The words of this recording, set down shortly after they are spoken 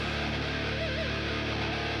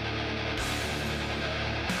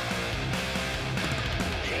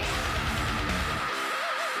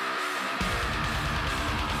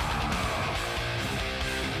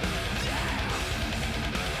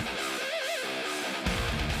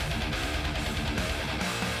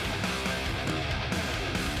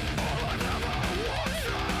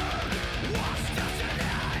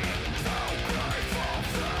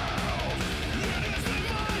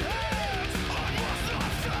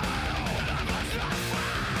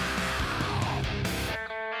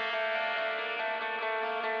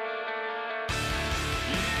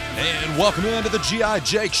And welcome into the G.I.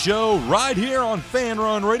 Jake Show right here on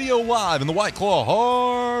Fanrun Radio Live in the White Claw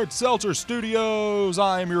Hard Seltzer Studios.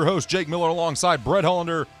 I am your host, Jake Miller, alongside Brett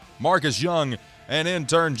Hollander, Marcus Young, and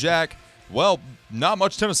intern Jack. Well, not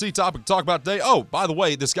much Tennessee topic to talk about today. Oh, by the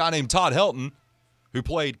way, this guy named Todd Helton, who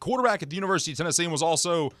played quarterback at the University of Tennessee and was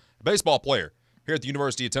also a baseball player here at the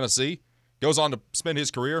University of Tennessee, goes on to spend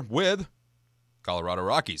his career with Colorado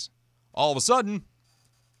Rockies. All of a sudden,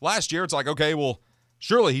 last year, it's like, okay, well,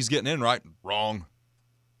 surely he's getting in, right? Wrong.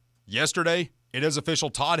 Yesterday, it is official.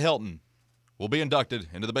 Todd Helton will be inducted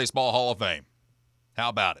into the Baseball Hall of Fame. How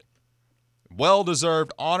about it?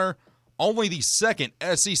 Well-deserved honor. Only the second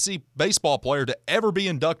SEC baseball player to ever be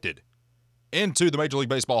inducted into the Major League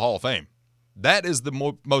Baseball Hall of Fame. That is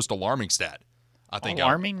the most alarming stat, I think.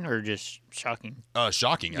 Alarming or just shocking?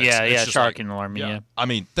 Shocking. It's shocking, like, alarming, yeah. I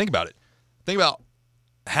mean, think about it. Think about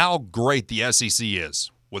how great the SEC is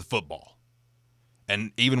with football.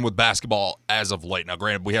 And even with basketball as of late. Now,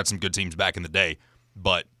 granted, we had some good teams back in the day,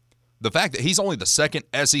 but the fact that he's only the second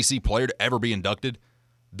SEC player to ever be inducted,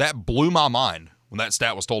 that blew my mind when that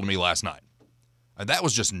stat was told to me last night. And that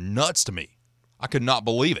was just nuts to me. I could not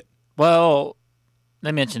believe it. Well,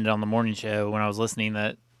 they mentioned it on the morning show when I was listening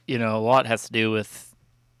that, a lot has to do with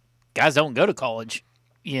guys don't go to college.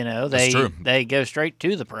 They go straight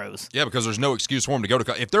to the pros. Yeah, because there's no excuse for them to go to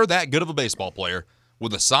college. If they're that good of a baseball player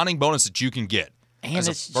with a signing bonus that you can get, and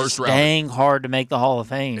it's just dang hard to make the Hall of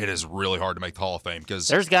Fame. It is really hard to make the Hall of Fame because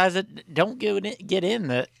there's guys that don't get in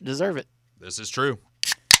that deserve it. This is true.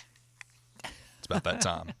 It's about that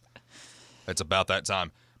time. It's about that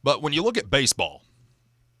time. But when you look at baseball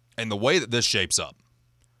and the way that this shapes up,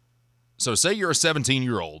 so say you're a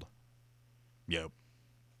 17-year-old,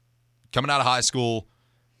 coming out of high school,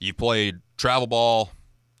 you played travel ball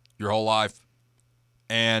your whole life,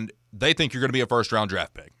 and they think you're going to be a first-round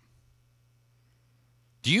draft pick.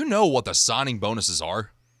 Do you know what the signing bonuses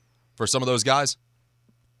are for some of those guys?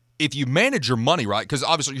 If you manage your money right, because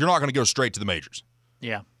obviously you're not going to go straight to the majors.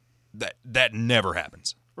 Yeah. That never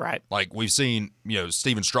happens. Right. Like we've seen,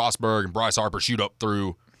 Steven Strasburg and Bryce Harper shoot up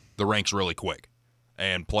through the ranks really quick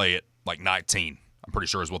and play at like 19. I'm pretty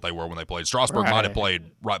sure is what they were when they played. Strasburg might have played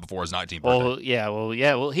right before his 19th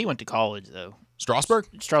birthday. Well, he went to college, though. Strasburg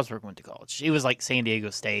went to college. He was like San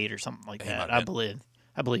Diego State or something like that, I believe.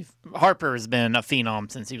 Harper has been a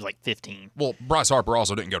phenom since he was like 15. Well, Bryce Harper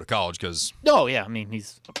also didn't go to college because... Oh, yeah. I mean,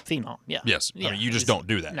 he's a phenom. Yeah. Yes. Yeah. I mean, you just don't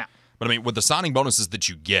do that. No. But, I mean, with the signing bonuses that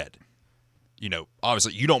you get,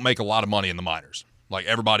 obviously you don't make a lot of money in the minors. Like,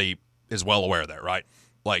 everybody is well aware of that, right?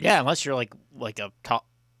 Like, yeah, unless you're like a top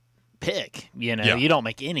pick, you don't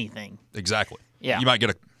make anything. Exactly. Yeah. You might get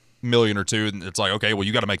 $1 million or $2 million, and it's like, okay, well,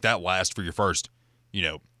 you got to make that last for your first,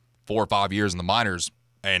 4 or 5 years in the minors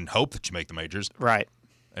and hope that you make the majors. Right.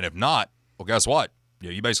 And if not, well, guess what?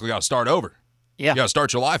 You basically got to start over. Yeah. You got to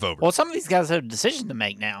start your life over. Well, some of these guys have a decision to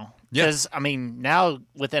make now. Because, I mean, now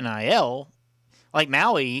with NIL, like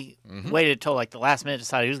Maui waited till like the last minute to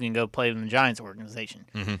decide he was going to go play in the Giants organization.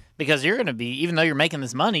 Mm-hmm. Because you're going to be, even though you're making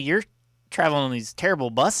this money, you're traveling on these terrible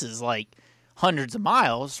buses like hundreds of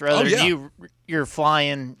miles rather than you're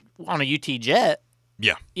flying on a UT jet.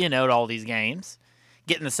 Yeah. To all these games.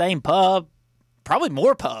 Getting the same pub, probably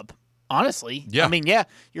more pub. Honestly, yeah. I mean,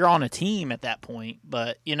 you're on a team at that point,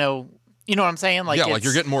 but you know what I'm saying? Like, like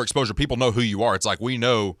you're getting more exposure. People know who you are. It's like we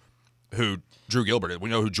know who Drew Gilbert is. We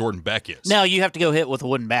know who Jordan Beck is. Now you have to go hit with a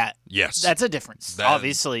wooden bat. Yes, that's a difference.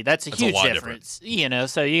 Obviously, that's a huge difference.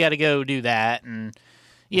 So you got to go do that and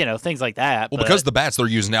things like that. Well, because the bats they're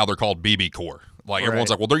using now, they're called BB core. Like everyone's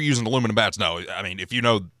like, well, they're using aluminum bats. No, I mean, if you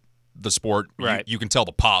know the sport, you can tell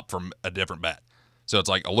the pop from a different bat. So it's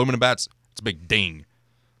like aluminum bats. It's a big ding.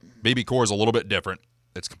 BB core is a little bit different.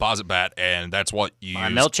 It's composite bat, and that's what you use.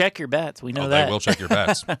 And they'll check your bats. We know that. They will check your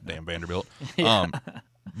bats. Damn Vanderbilt. Yeah.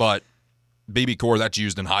 But BB core, that's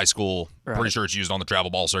used in high school. Right. Pretty sure it's used on the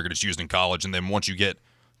travel ball circuit. It's used in college. And then once you get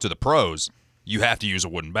to the pros, you have to use a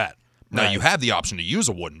wooden bat. Now, you have the option to use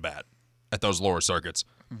a wooden bat at those lower circuits,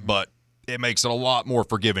 but it makes it a lot more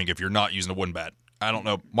forgiving if you're not using a wooden bat. I don't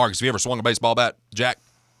know. Marcus, have you ever swung a baseball bat? Jack?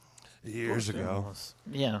 Years ago.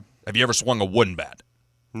 Yeah. Have you ever swung a wooden bat?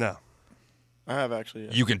 No. I have actually.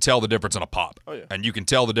 Yeah. You can tell the difference in a pop. Oh, yeah. And you can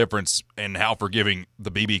tell the difference in how forgiving the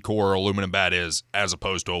BB core aluminum bat is as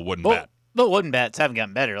opposed to a wooden bat. But wooden bats haven't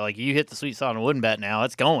gotten better. Like, you hit the sweet spot on a wooden bat now,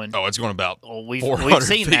 it's going. Oh, it's going about we've 400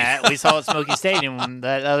 seen feet. that. We saw at Smoky Stadium when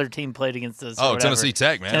that other team played against us. Oh, Tennessee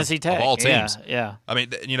Tech, man. Tennessee Tech. Of all teams. Yeah. I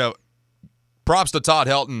mean, props to Todd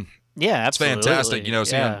Helton. Yeah, absolutely. It's fantastic,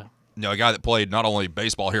 seeing a guy that played not only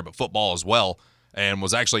baseball here but football as well, and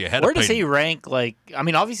was actually ahead Where of Peyton. Does he rank? Like, I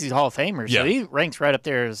mean, obviously he's a Hall of Famer, so he ranks right up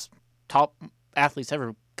there as top athletes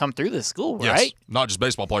ever come through this school, Yes. right? Not just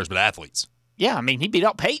baseball players, but athletes. Yeah, I mean, he beat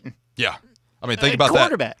out Peyton. Yeah. I mean, think about that.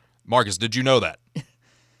 Quarterback. Marcus, did you know that?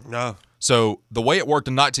 No. So the way it worked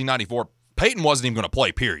in 1994, Peyton wasn't even going to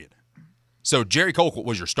play, period. So Jerry Colquitt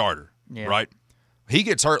was your starter, right? He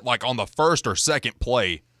gets hurt like on the first or second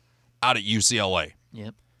play out at UCLA.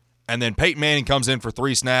 Yep. And then Peyton Manning comes in for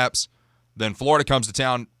 3 snaps. Then Florida comes to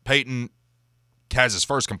town. Peyton has his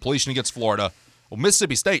first completion against Florida. Well,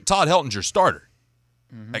 Mississippi State, Todd Helton's your starter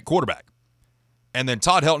at quarterback. And then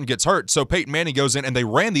Todd Helton gets hurt, so Peyton Manning goes in, and they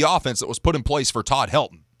ran the offense that was put in place for Todd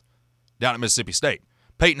Helton down at Mississippi State.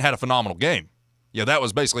 Peyton had a phenomenal game. Yeah, that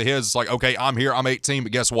was basically his, like, okay, I'm here, I'm 18,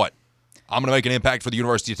 but guess what? I'm going to make an impact for the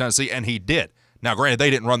University of Tennessee, and he did. Now, granted, they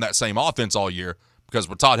didn't run that same offense all year because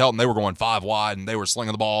with Todd Helton, they were going 5 wide, and they were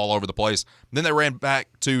slinging the ball all over the place. And then they ran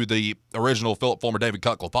back to the original Philip Fulmer, David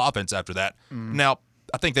Cutcliffe offense after that. Now,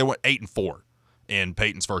 I think they went 8-4 in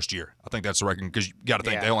Peyton's first year. I think that's the record because you got to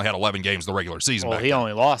think they only had 11 games in the regular season. Well, back he then.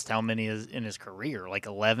 only lost how many in his career? Like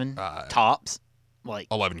 11 tops? Like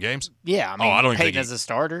 11 games? Yeah, I mean, I don't Peyton think as a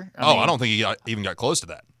starter. I don't think he even got close to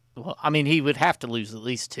that. Well, I mean, he would have to lose at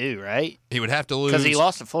least 2, right? He would have to lose. Because he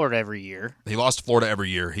lost to Florida every year. He lost to Florida every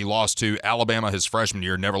year. He lost to Alabama his freshman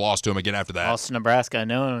year, never lost to him again after that. Lost to Nebraska, I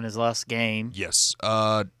know, in his last game. Yes.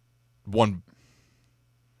 Won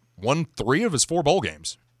 3 of his 4 bowl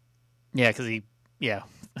games. Yeah, because he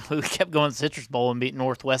kept going to Citrus Bowl and beat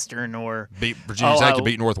Northwestern or beat Virginia Tech, you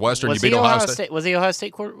beat Northwestern, you beat Ohio State. Was he Ohio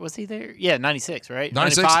State quarter? Was he there? Yeah, 96, right?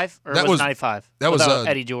 96? 95? Or that was 95? That was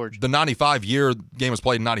Eddie George. The 95 year game was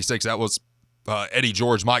played in 96. That was Eddie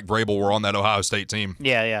George, Mike Vrabel were on that Ohio State team.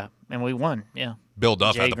 Yeah. And we won, yeah. Bill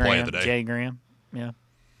Duff had the play of the day. Jay Graham, yeah.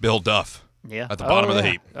 Bill Duff. Yeah. At the bottom of the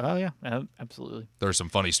heap. Oh, yeah, absolutely. There's some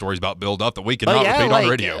funny stories about Bill Duff that we cannot repeat on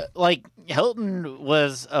radio. Like, Hilton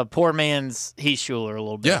was a poor man's Heath Schuler a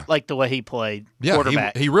little bit. Yeah. Like the way he played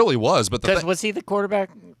quarterback. He really was. But was he the quarterback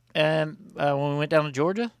when we went down to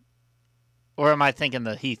Georgia? Or am I thinking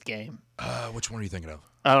the Heath game? Which one are you thinking of?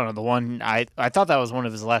 I don't know. The one I thought that was one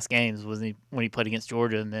of his last games when he played against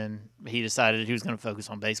Georgia, and then he decided he was going to focus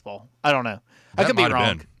on baseball. I don't know. I could be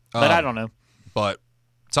wrong, but I don't know. But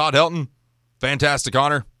Todd Helton, fantastic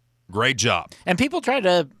honor, great job. And people try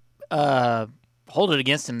to hold it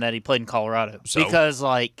against him that he played in Colorado because,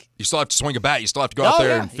 like, you still have to swing a bat. You still have to go out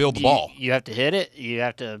there and field the ball. You have to hit it. You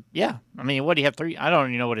have to, I mean, what do you have? 3? I don't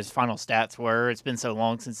even know what his final stats were. It's been so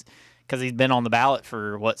long since. Because he's been on the ballot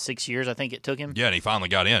for, 6 years, I think it took him? Yeah, and he finally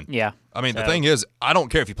got in. Yeah. I mean, the thing is, I don't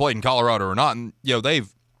care if he played in Colorado or not. And,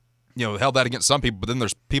 they've, held that against some people. But then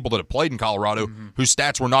there's people that have played in Colorado whose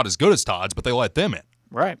stats were not as good as Todd's, but they let them in.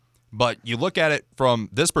 Right. But you look at it from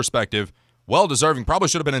this perspective, well-deserving, probably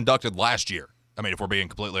should have been inducted last year. I mean, if we're being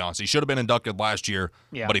completely honest. He should have been inducted last year,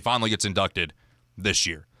 but he finally gets inducted this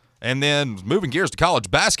year. And then moving gears to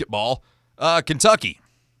college basketball, Kentucky.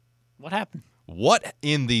 What happened? What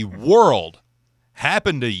in the world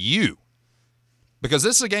happened to you? Because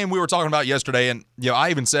this is a game we were talking about yesterday, and I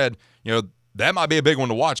even said, that might be a big one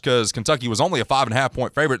to watch because Kentucky was only a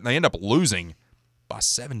 5.5-point favorite, and they end up losing by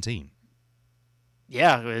 17.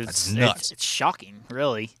 Yeah, that's nuts. It's shocking,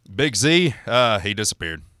 really. Big Z, he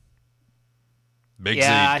disappeared. Big Z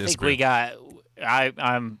disappeared. I think we got.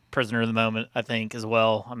 I'm prisoner of the moment, I think, as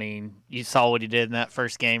well. I mean, you saw what he did in that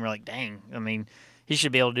first game. You're like, dang. I mean, he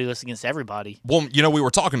should be able to do this against everybody. Well, we were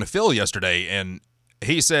talking to Phil yesterday, and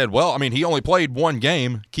he said, well, I mean, he only played one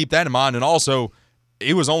game. Keep that in mind. And also,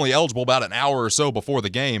 he was only eligible about an hour or so before the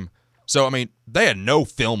game. So, I mean, they had no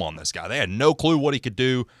film on this guy. They had no clue what he could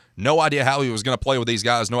do, no idea how he was going to play with these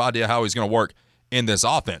guys, no idea how he's going to work in this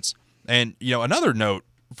offense. And, another note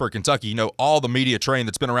for Kentucky, all the media train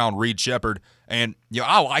that's been around Reed Shepherd, and,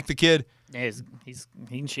 I like the kid. Yeah, he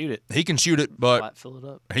can shoot it. He can shoot it, but fill it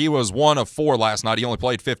up. He was 1 of 4 last night. He only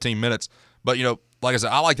played 15 minutes. But, like I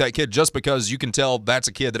said, I like that kid just because you can tell that's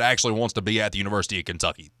a kid that actually wants to be at the University of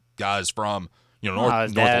Kentucky. Guys from,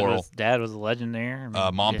 North Laurel. His dad was a legend there.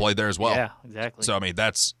 Mom played there as well. Yeah, exactly. So, I mean,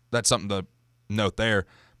 that's something to note there.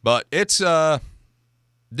 But it's did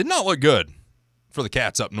not look good for the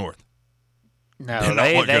Cats up north. No,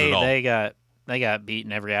 they got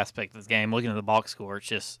beaten every aspect of this game. Looking at the box score,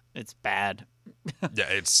 it's bad.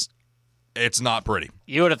 Yeah, it's not pretty.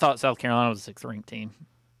 You would have thought South Carolina was a 6th ranked team.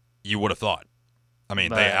 You would have thought. I mean,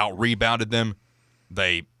 they out-rebounded them.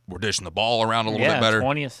 They were dishing the ball around a little bit better.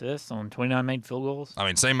 20 assists on 29 made field goals. I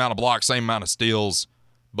mean, same amount of blocks, same amount of steals.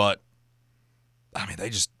 But, I mean, they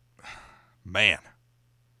just – man.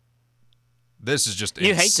 This is just insane.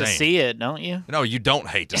 You hate to see it, don't you? No, you don't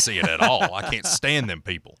hate to see it at all. I can't stand them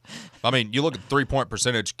people. I mean, you look at the 3-point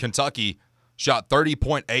percentage. Kentucky shot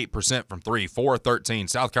 30.8% from 3, 4 of 13.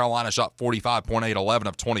 South Carolina shot 45.8, 11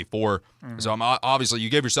 of 24. So obviously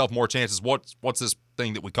you give yourself more chances. What's this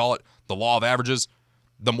thing that we call it? The law of averages.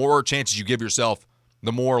 The more chances you give yourself,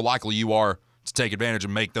 the more likely you are to take advantage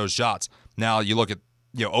and make those shots. Now you look at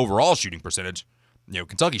overall shooting percentage.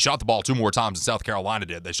 Kentucky shot the ball 2 more times than South Carolina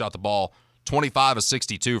did. They shot the ball 25 of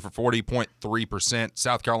 62 for 40.3%.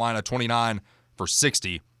 South Carolina 29 for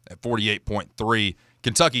 60 at 48.3%.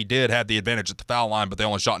 Kentucky did have the advantage at the foul line, but they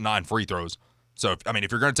only shot 9 free throws. So,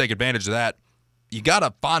 if you're going to take advantage of that, you got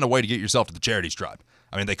to find a way to get yourself to the charity stripe.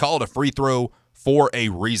 They call it a free throw for a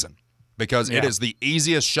reason because it is the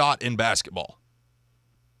easiest shot in basketball.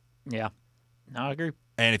 Yeah, no, I agree.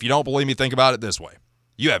 And if you don't believe me, think about it this way.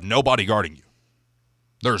 You have nobody guarding you.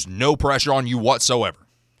 There's no pressure on you whatsoever.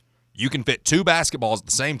 You can fit 2 basketballs at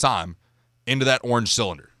the same time into that orange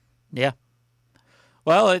cylinder. Yeah.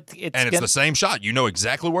 Well, it's the same shot. You know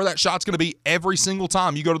exactly where that shot's going to be every single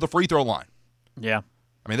time you go to the free throw line. Yeah.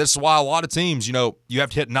 This is why a lot of teams, you have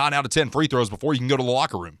to hit 9 out of 10 free throws before you can go to the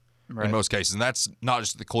locker room in most cases. And that's not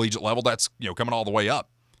just at the collegiate level. That's, coming all the way up.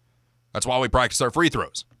 That's why we practice our free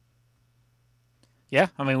throws. Yeah.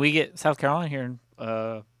 We get South Carolina here in,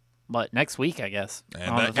 next week, I guess,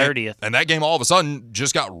 on the 30th. And that game all of a sudden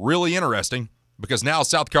just got really interesting because now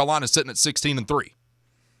South Carolina's sitting at 16-3.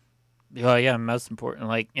 Well, yeah, most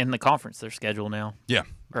important, in the conference, their schedule now. Yeah.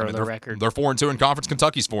 Or their record. They're 4-2 in conference.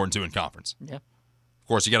 Kentucky's 4-2 in conference. Yeah. Of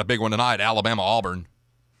course, you got a big one tonight, Alabama-Auburn.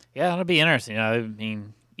 Yeah, that'll be interesting.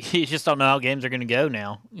 You just don't know how games are going to go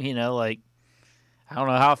now. I don't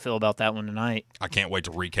know how I feel about that one tonight. I can't wait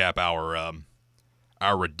to recap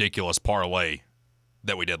our ridiculous parlay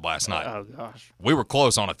that we did last night. Oh, gosh. We were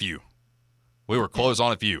close on a few.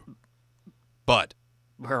 But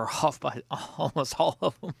we're off by almost all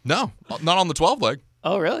of them. No, not on the 12 leg.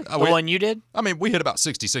 Oh, really? The one you did? We hit about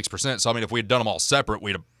 66%. So, if we had done them all separate,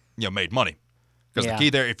 we'd have, made money. Because the key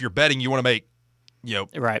there, if you're betting, you want to make,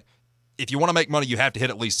 right. If you want to make money, you have to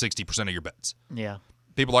hit at least 60% of your bets. Yeah.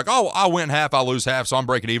 People are like, oh, I win half, I lose half, so I'm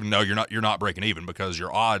breaking even. No, you're not breaking even because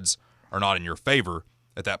your odds are not in your favor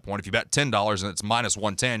at that point. If you bet $10 and it's minus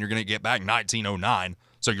 110, you're going to get back $19.09.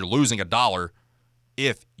 So you're losing $1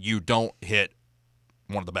 if you don't hit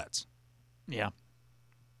one of the bets. Yeah.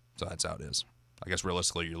 So that's how it is. I guess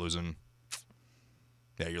realistically you're losing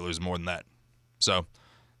more than that. So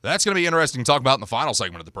that's going to be interesting to talk about in the final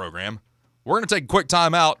segment of the program. We're going to take a quick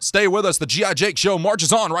time out. Stay with us. The G.I. Jake Show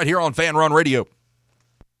marches on right here on Fanrun Radio.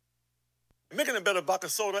 Making a better vodka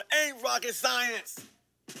soda ain't rocket science.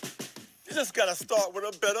 You just got to start with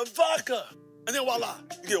a better vodka. And then voila,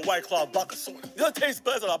 you get a White Claw vodka soda. Your taste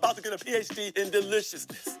buds are about to get a PhD in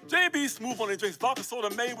deliciousness. JB Smooth Only drinks vodka soda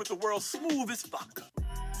made with the world's smoothest vodka.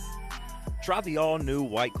 Try the all-new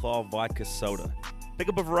White Claw vodka soda. Pick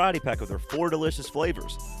up a variety pack of their 4 delicious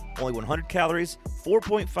flavors. Only 100 calories,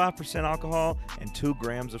 4.5% alcohol, and 2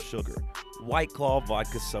 grams of sugar. White Claw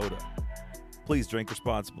vodka soda. Please drink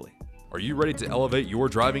responsibly. Are you ready to elevate your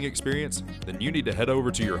driving experience? Then you need to head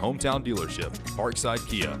over to your hometown dealership, Parkside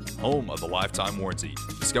Kia, home of the lifetime warranty.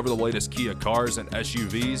 Discover the latest Kia cars and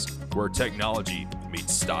SUVs where technology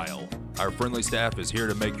meets style. Our friendly staff is here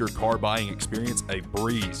to make your car buying experience a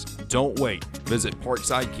breeze. Don't wait. Visit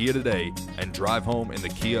Parkside Kia today and drive home in the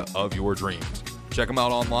Kia of your dreams. Check them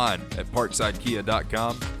out online at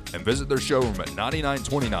parksidekia.com and visit their showroom at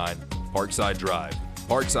 9929 Parkside Drive.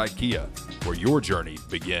 Parkside Kia, where your journey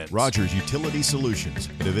begins. Rogers Utility Solutions,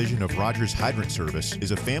 a division of Rogers Hydrant Service,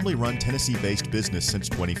 is a family-run Tennessee-based business since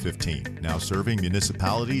 2015. Now serving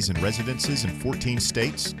municipalities and residences in 14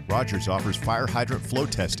 states, Rogers offers fire hydrant flow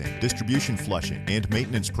testing, distribution flushing, and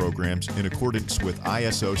maintenance programs in accordance with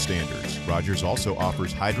ISO standards. Rogers also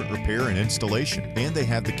offers hydrant repair and installation, and they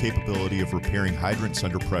have the capability of repairing hydrants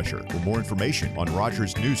under pressure. For more information on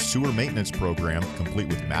Rogers' new sewer maintenance program, complete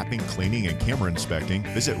with mapping, cleaning, and camera inspecting,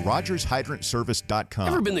 visit RogersHydrantService.com.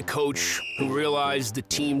 Ever been the coach who realized the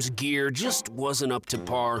team's gear just wasn't up to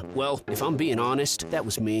par? Well, if I'm being honest, that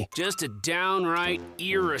was me. Just a downright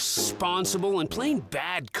irresponsible and plain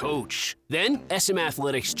bad coach. Then, SM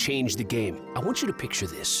Athletics changed the game. I want you to picture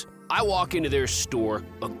this. I walk into their store,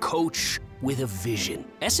 a coach with a vision.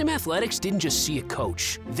 SM Athletics didn't just see a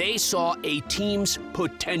coach. They saw a team's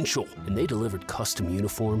potential, and they delivered custom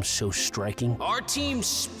uniforms so striking. Our team's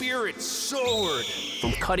spirit soared.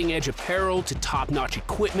 From cutting-edge apparel to top-notch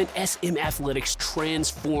equipment, SM Athletics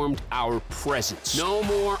transformed our presence. No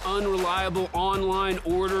more unreliable online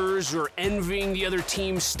orders or envying the other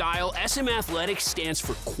team's style. SM Athletics stands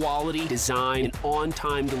for quality, design, and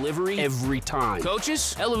on-time delivery every time.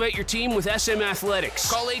 Coaches, elevate your team with SM Athletics.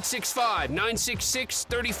 Call 865 at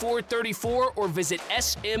 966-3434 or visit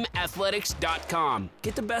smathletics.com.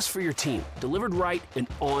 Get the best for your team, delivered right and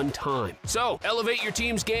on time. So, elevate your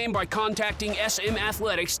team's game by contacting SM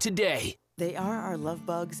Athletics today. They are our love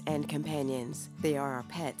bugs and companions. They are our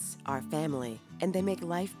pets, our family, and they make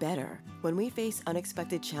life better. When we face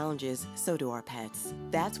unexpected challenges, so do our pets.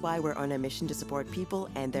 That's why we're on a mission to support people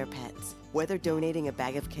and their pets. Whether donating a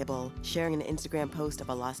bag of kibble, sharing an Instagram post of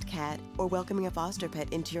a lost cat, or welcoming a foster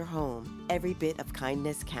pet into your home, every bit of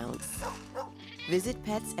kindness counts. Visit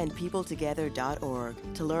petsandpeopletogether.org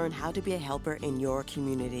to learn how to be a helper in your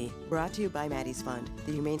community. Brought to you by Maddie's Fund,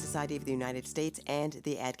 the Humane Society of the United States, and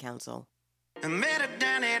the Ad Council. I met her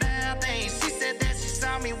down at Althane. She said that she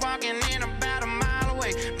saw me walking in about a mile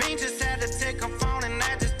away. Bean just had to take her phone and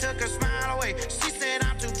that just took her smile away. She said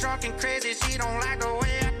I'm too drunk and crazy, she don't like the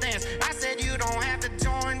way I dance. I said you don't have to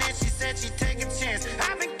join in, she said she'd take a chance.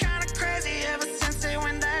 I've been kinda crazy ever since they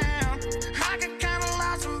went down. I got kinda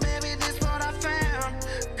lost and baby, this what I found.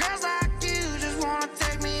 Girls like you just wanna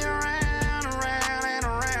take me around, around and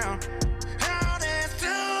around. Oh, there's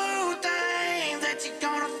two things that you're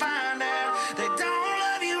gonna find out. They don't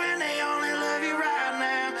love you and they only love you right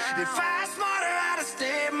now. If I was smarter, I'd have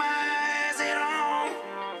stayed my ass at home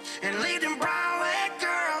and leave them Broadway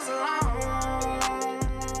girls alone.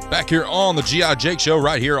 Back here on the G.I. Jake Show,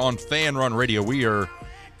 right here on Fanrun Radio. We are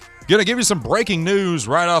going to give you some breaking news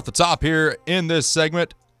right off the top here in this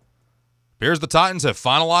segment. Appears the Titans have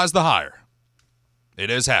finalized the hire.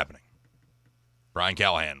 It is happening. Brian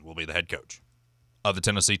Callahan will be the head coach of the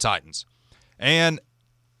Tennessee Titans. And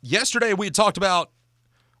yesterday we had talked about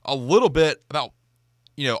a little bit about,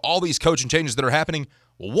 all these coaching changes that are happening.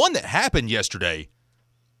 Well, one that happened yesterday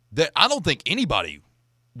that I don't think anybody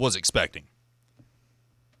was expecting.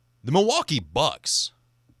 The Milwaukee Bucks,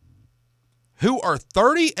 who are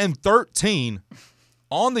 30-13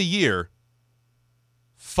 on the year,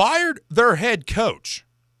 fired their head coach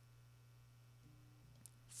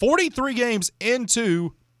 43 games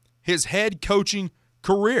into his head coaching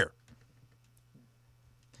career.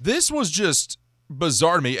 This was just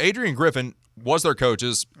bizarre to me. Adrian Griffin was their coach,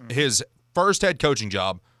 his first head coaching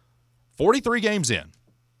job, 43 games in.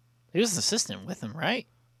 He was an assistant with him, right?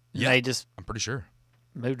 Yeah, they just I'm pretty sure.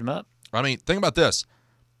 moved him up. I mean, think about this.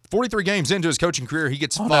 43 games into his coaching career, he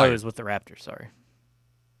gets Oh, fired. no, he was with the Raptors, sorry.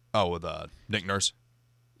 Oh, with Nick Nurse?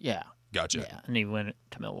 Yeah. Gotcha. Yeah, and he went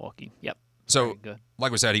to Milwaukee. Yep. So, Very good.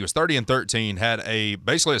 like we said, he was 30-13, had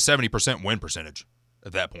basically a 70% win percentage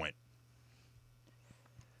at that point.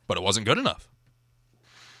 But it wasn't good enough.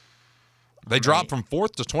 They dropped from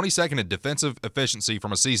 4th to 22nd in defensive efficiency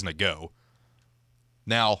from a season ago.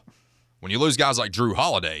 Now, when you lose guys like Drew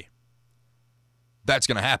Holiday, that's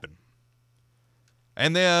going to happen.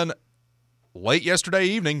 And then late yesterday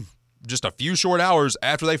evening, just a few short hours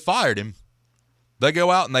after they fired him, they go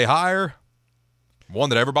out and they hire one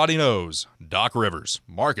that everybody knows, Doc Rivers.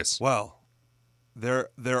 Marcus. Well, there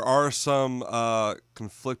are some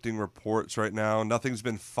conflicting reports right now. Nothing's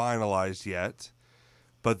been finalized yet,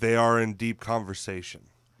 but they are in deep conversation.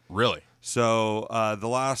 Really? So the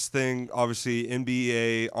last thing, obviously,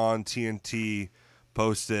 NBA on TNT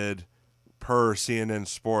posted per CNN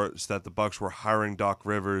Sports that the Bucks were hiring Doc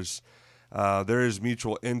Rivers. There is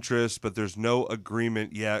mutual interest, but there's no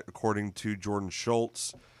agreement yet, according to Jordan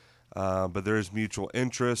Schultz. But there is mutual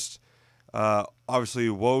interest. Obviously,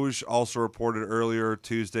 Woj also reported earlier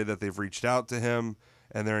Tuesday that they've reached out to him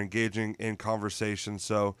and they're engaging in conversation.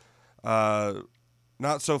 So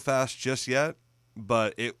not so fast just yet,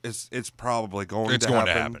 but it's probably going to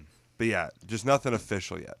happen. But yeah, just nothing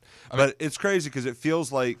official yet. But it's crazy because it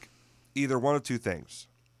feels like either one of two things.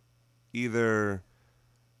 Either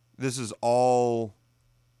this is all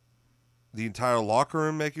the entire locker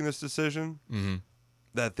room making this decision,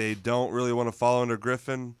 that they don't really want to follow under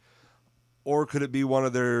Griffin, or could it be one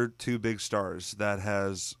of their two big stars that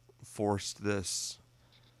has forced this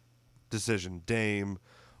decision, Dame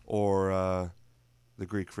or the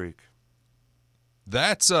Greek Freak?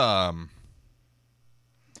 That's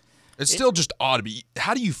it's still just odd to me.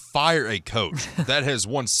 How do you fire a coach that has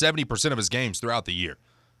won 70% of his games throughout the year?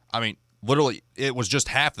 I mean, literally, it was just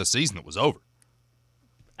half the season that was over.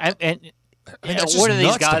 And that's were just these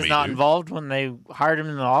nuts to guys me, not dude. involved when they hired him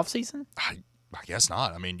in the offseason? I guess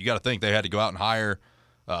not. I mean, you got to think they had to go out and hire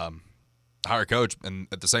a coach, and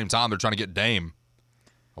at the same time, they're trying to get Dame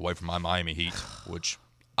away from my Miami Heat, which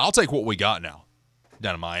I'll take what we got now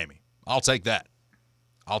down in Miami. I'll take that.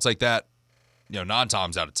 9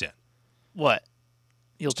 times out of 10. What?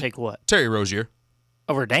 You'll take what? Terry Rozier.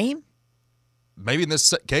 Over Dame? Maybe in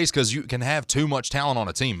this case because you can have too much talent on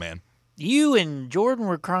a team, man. You and Jordan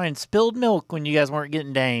were crying spilled milk when you guys weren't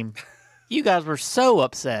getting Dame. You guys were so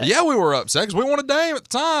upset. Yeah, we were upset because we wanted Dame at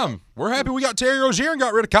the time. We're happy we got Terry Rozier and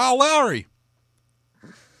got rid of Kyle Lowry.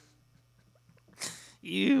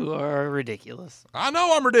 You are ridiculous. I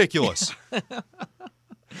know I'm ridiculous.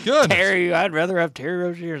 Goodness. Terry, I'd rather have Terry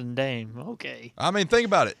Rozier than Dame. Okay. I mean, think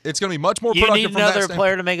about it. It's going to be much more You productive need from that another standpoint.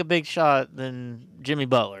 player to make a big shot than Jimmy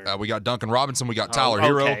Butler. We got Duncan Robinson. We got Tyler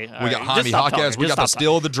Hero. okay. We All got right. Jaime Just stop Jaquez. talking. We Just got the stop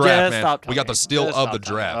steal of the draft, Just man. stop We got the talking. steal Just of stop the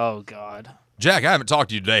talking. draft. Oh, God. Jack, I haven't talked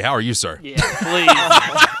to you today. How are you, sir? Yeah, please.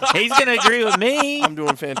 He's going to agree with me. I'm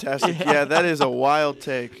doing fantastic. Yeah, that is a wild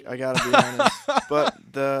take. I gotta be honest. But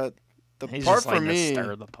the He's part just for like to me,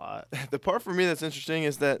 stir the pot. the part for me that's interesting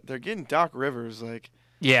is that they're getting Doc Rivers. Like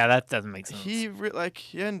Yeah, that doesn't make sense. he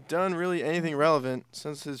hadn't done really anything relevant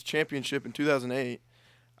since his championship in 2008.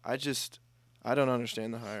 I don't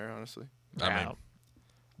understand the hire, honestly. I mean,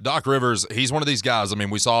 Doc Rivers, he's one of these guys. I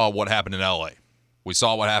mean, we saw what happened in L.A. We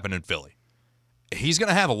saw what happened in Philly. He's going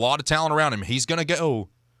to have a lot of talent around him. He's going to go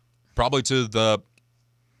probably to the,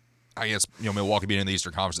 I guess, Milwaukee being in the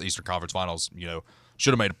Eastern Conference Finals,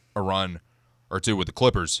 should have made a run or two with the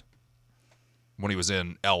Clippers when he was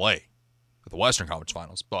in L.A. at the Western Conference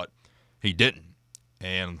Finals, but he didn't.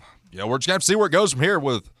 And, we're just going to have to see where it goes from here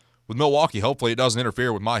with Milwaukee. Hopefully it doesn't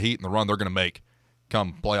interfere with my Heat and the run they're going to make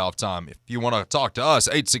come playoff time. If you want to talk to us,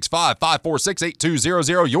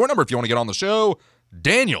 865-546-8200, your number if you want to get on the show.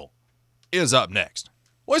 Daniel is up next.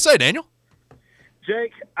 What do you say, Daniel?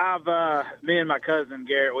 Jake, me and my cousin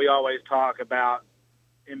Garrett, we always talk about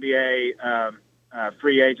NBA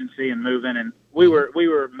free agency and moving, and we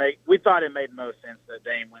thought it made most sense that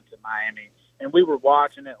Dame went to Miami, and we were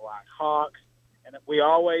watching it like hawks. And we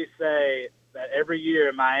always say that every year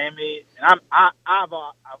in Miami, and I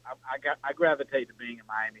gravitate to being a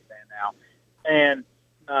Miami fan now, and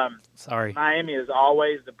Sorry, Miami is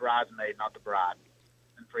always the bridesmaid, not the bride.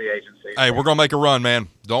 Free agency. Hey, we're going to make a run, man.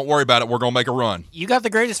 Don't worry about it. We're going to make a run. you got the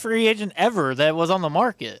greatest free agent ever that was on the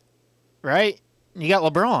market, right? You got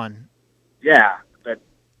LeBron. Yeah, but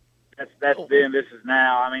that's then. This is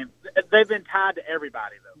now. I mean, they've been tied to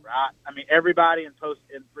everybody, though, right? I mean, everybody in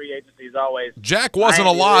free agency is always. Jack wasn't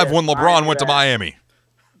Miami alive this, when LeBron Miami went to that. Miami.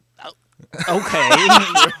 Okay.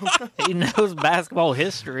 He knows basketball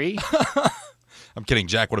history. I'm kidding.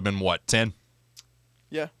 Jack would have been, what, 10?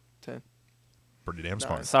 Yeah, 10. Pretty damn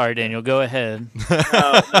smart. Sorry, Daniel. Go ahead. No,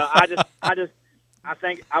 I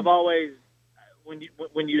think I've always when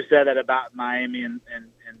you said that about Miami and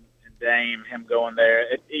Dame, him going there,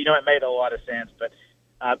 it made a lot of sense. But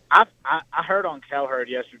I heard on Calherd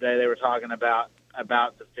yesterday they were talking about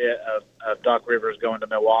the fit of Doc Rivers going to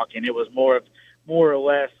Milwaukee, and it was more or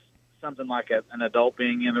less something like an adult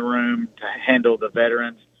being in the room to handle the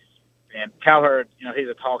veterans. And Calherd, he's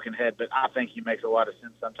a talking head, but I think he makes a lot of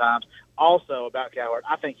sense sometimes. Also about Calherd,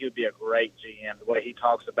 I think he would be a great GM, the way he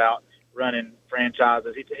talks about running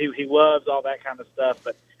franchises. He loves all that kind of stuff,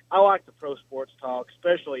 but I like the pro sports talk,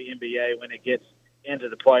 especially NBA when it gets into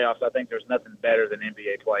the playoffs. I think there's nothing better than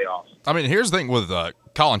NBA playoffs. I mean, here's the thing with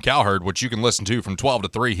Colin Cowherd, which you can listen to from 12 to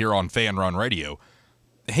 3 here on Fanrun Radio.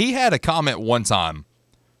 He had a comment one time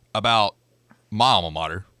about my alma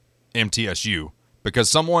mater, MTSU,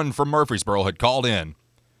 because someone from Murfreesboro had called in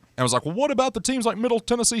and was like, well, what about the teams like Middle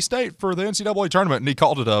Tennessee State for the NCAA tournament? And he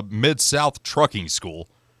called it a Mid-South trucking school.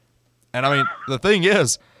 And, I mean, the thing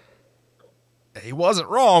is, he wasn't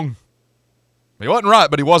wrong. He wasn't right,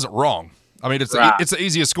 but he wasn't wrong. I mean, it's Right. it's the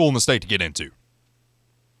easiest school in the state to get into.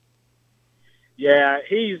 Yeah,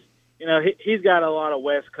 he's got a lot of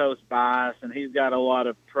West Coast bias, and he's got a lot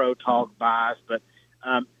of pro talk bias, but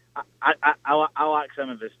I like some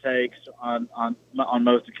of his takes on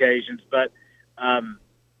most occasions, but I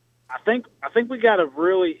think we got a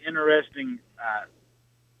really interesting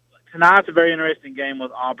tonight's a very interesting game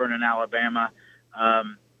with Auburn and Alabama. I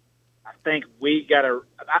think we got to.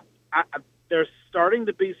 There's starting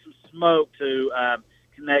to be some smoke to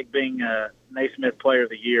Connect being a Naismith Player of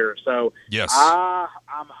the Year. So yes,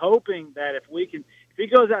 I'm hoping that if he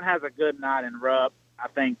goes out and has a good night in Rupp, I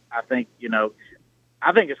think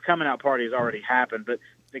his coming out party has already happened, but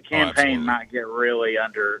the campaign might get really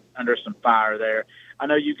under some fire there. I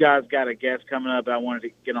know you guys got a guest coming up. I wanted to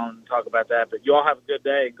get on and talk about that, but you all have a good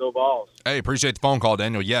day and go Vols. Hey, appreciate the phone call,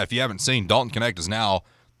 Daniel. Yeah, if you haven't seen, Dalton Connect is now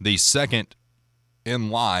the second in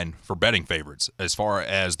line for betting favorites as far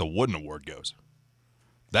as the Wooden Award goes.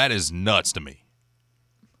 That is nuts to me.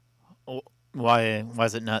 Why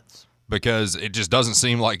is it nuts? Because it just doesn't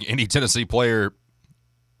seem like any Tennessee player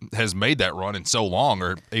has made that run in so long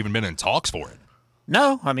or even been in talks for it.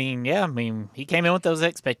 No, he came in with those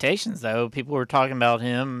expectations, though. People were talking about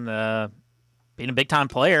him being a big-time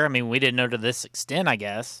player. I mean, we didn't know to this extent, I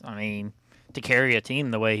guess. I mean, to carry a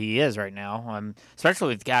team the way he is right now, especially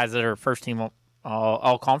with guys that are first team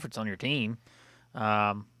all conference on your team.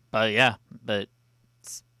 But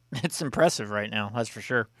it's impressive right now. That's for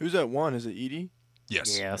sure. Who's at 1? Is it Edie?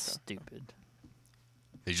 Yes. Yeah, stupid.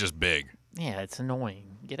 He's just big. Yeah, it's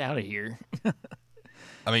annoying. Get out of here.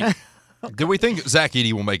 I mean, do we think Zach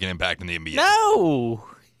Edey will make an impact in the NBA? No.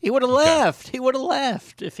 He would have left. He would have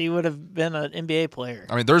left if he would have been an NBA player.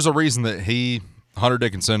 I mean, there's a reason that Hunter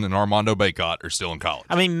Dickinson, and Armando Bacot are still in college.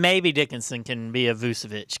 I mean, maybe Dickinson can be a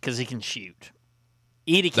Vucevic because he can shoot.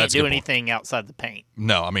 Edey can't do anything outside the paint.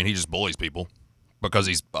 No, I mean, he just bullies people because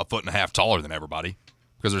he's a foot and a half taller than everybody.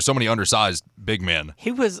 Because there's so many undersized big men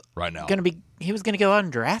right now. He was going to go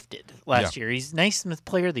undrafted last year. He's Naismith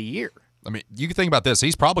Player of the Year. I mean, you can think about this.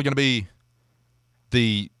 He's probably going to be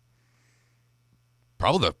the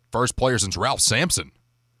first player since Ralph Sampson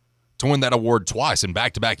to win that award twice in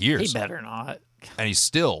back-to-back years. He better not. And he's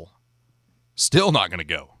still not going to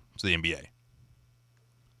go to the NBA.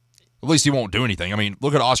 At least he won't do anything. I mean,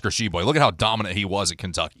 look at Oscar Sheboy. Look at how dominant he was at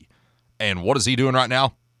Kentucky. And what is he doing right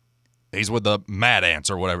now? He's with the Mad Ants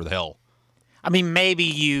or whatever the hell. I mean, maybe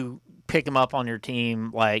you pick him up on your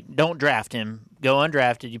team. Like, don't draft him. Go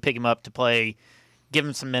undrafted. You pick him up to play. Give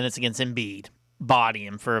him some minutes against Embiid. Body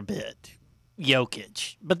him for a bit.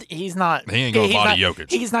 Jokic. But he's not. He ain't going to body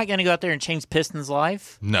Jokic. He's not going to go out there and change Pistons'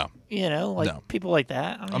 life. No. People like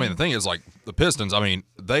that. I mean, the thing is, like, the Pistons, I mean,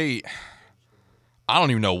 I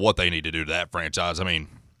don't even know what they need to do to that franchise. I mean,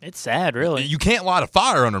 it's sad, really. You can't light a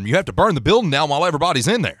fire under them. You have to burn the building down while everybody's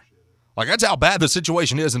in there. Like, that's how bad the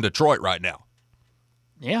situation is in Detroit right now.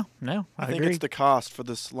 Yeah, no, I think agree. it's the cost for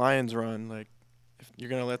this Lions run. Like, if you're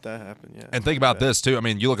going to let that happen, yeah. And think about this, too. I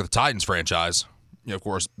mean, you look at the Titans franchise. You know, of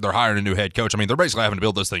course, they're hiring a new head coach. I mean, they're basically having to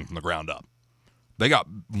build this thing from the ground up. They got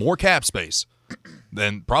more cap space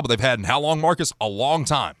than probably they've had in how long, Marcus? A long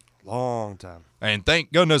time. Long time. And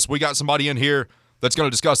thank goodness we got somebody in here that's going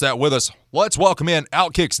to discuss that with us. Let's welcome in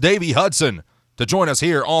Outkick's Davey Hudson to join us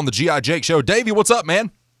here on the G.I. Jake Show. Davey, what's up,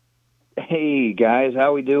 man? Hey guys,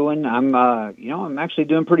 how we doing? I'm actually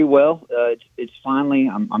doing pretty well. It's finally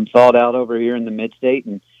I'm thawed out over here in the Mid-State,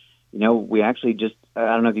 and we actually just I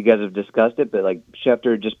don't know if you guys have discussed it, but like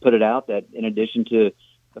Schefter just put it out that in addition to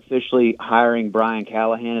officially hiring Brian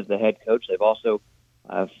Callahan as the head coach, they've also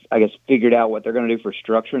figured out what they're going to do for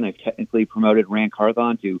structure, and they've technically promoted Rand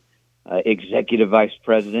Carthon to executive vice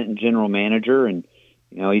president and general manager, and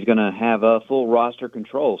he's going to have a full roster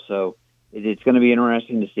control. So it's going to be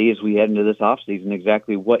interesting to see as we head into this offseason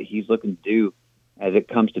exactly what he's looking to do as it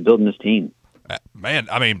comes to building this team. Man,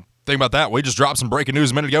 I mean, think about that. We just dropped some breaking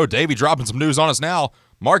news a minute ago. Davey dropping some news on us now.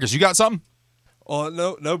 Marcus, you got something? Well,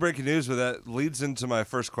 no breaking news, but that leads into my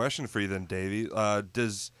first question for you then, Davey.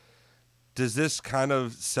 Does this kind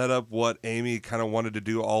of set up what Amy kind of wanted to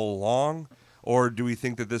do all along, or do we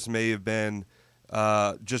think that this may have been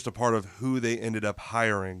just a part of who they ended up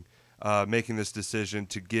hiring, making this decision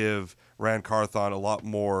to give Rand Carthon a lot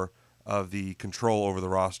more of the control over the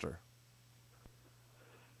roster?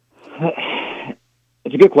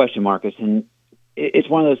 It's a good question, Marcus, and it's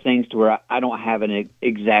one of those things to where I don't have an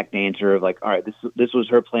exact answer of like, all right, this was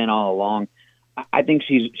her plan all along. I think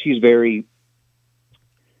she's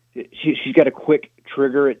got a quick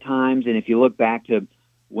trigger at times, and if you look back to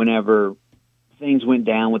whenever things went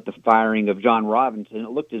down with the firing of John Robinson, it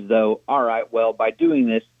looked as though, all right, well, by doing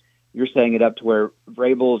this, you're setting it up to where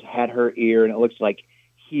Vrabel's had her ear, and it looks like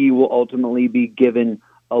he will ultimately be given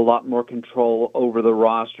a lot more control over the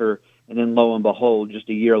roster. And then, lo and behold, just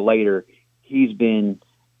a year later, he's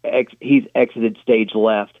exited stage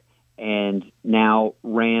left, and now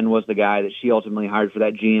Rand was the guy that she ultimately hired for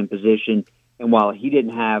that GM position. And while he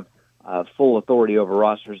didn't have full authority over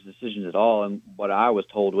roster's decisions at all, and what I was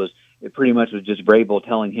told was it pretty much was just Vrabel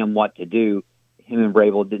telling him what to do. Him and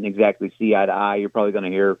Vrabel didn't exactly see eye to eye. You're probably going to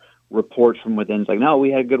hear reports from within. It's like, no,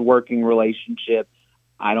 we had a good working relationship.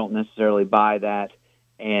 I don't necessarily buy that.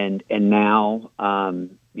 And now,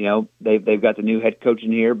 they've got the new head coach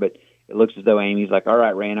in here, but it looks as though Amy's like, all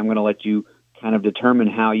right, Rand, I'm going to let you kind of determine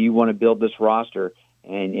how you want to build this roster,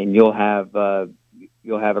 and you'll have a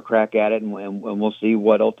crack at it, and we'll see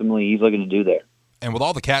what ultimately he's looking to do there. And with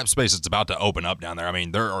all the cap space that's about to open up down there, I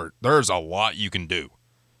mean, there's a lot you can do.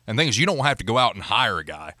 And the thing is, you don't have to go out and hire a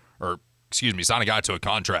guy, sign a guy to a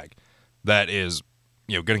contract that is,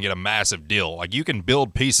 going to get a massive deal. Like, you can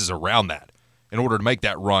build pieces around that in order to make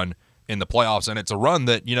that run in the playoffs. And it's a run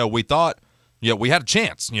that, we thought, we had a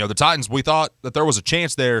chance. The Titans, we thought that there was a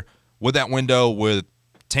chance there with that window with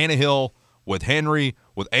Tannehill, with Henry,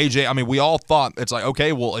 with AJ. I mean, we all thought it's like,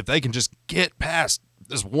 okay, well, if they can just get past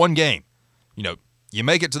this one game, You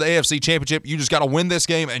make it to the AFC Championship. You just got to win this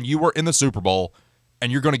game, and you were in the Super Bowl,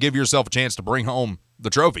 and you're going to give yourself a chance to bring home the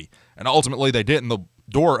trophy. And ultimately, they did, and the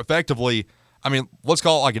door effectively, I mean, let's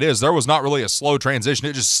call it like it is. There was not really a slow transition.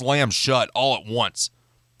 It just slammed shut all at once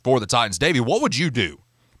for the Titans. Davey, what would you do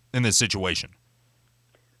in this situation?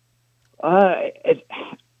 I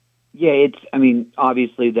mean,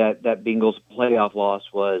 obviously that Bengals playoff loss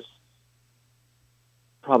was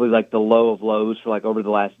probably like the low of lows for like over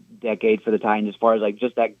the last decade for the Titans, as far as like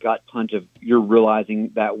just that gut punch of you're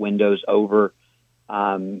realizing that window's over.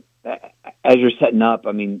 As you're setting up,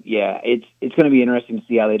 I mean, yeah, it's going to be interesting to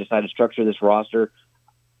see how they decide to structure this roster.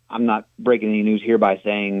 I'm not breaking any news here by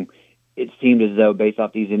saying it seemed as though, based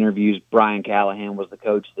off these interviews, Brian Callahan was the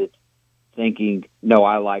coach that's thinking, no,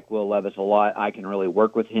 I like Will Levis a lot. I can really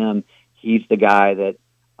work with him. He's the guy that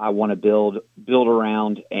I want to build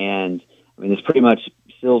around. And, I mean, this pretty much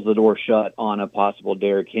seals the door shut on a possible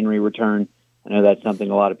Derrick Henry return. I know that's something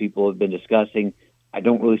a lot of people have been discussing. I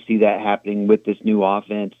don't really see that happening with this new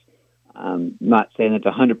offense. Not saying it's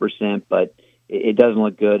 100%, but it doesn't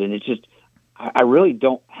look good. And it's just, I really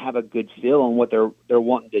don't have a good feel on what they're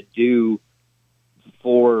wanting to do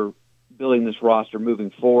for building this roster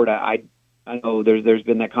moving forward. I know there's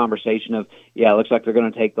been that conversation of, it looks like they're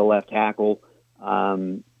going to take the left tackle,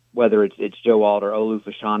 whether it's Joe Alt or Olu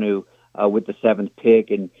Fashanu with the 7th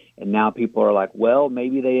pick, and now people are like, well,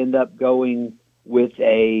 maybe they end up going with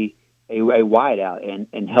a wideout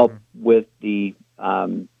and help with the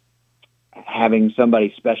having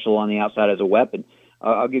somebody special on the outside as a weapon.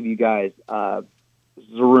 I'll give you guys, this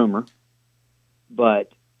is a rumor,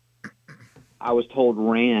 but I was told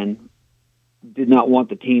Rand did not want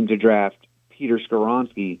the team to draft Peter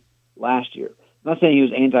Skoronski last year. I'm not saying he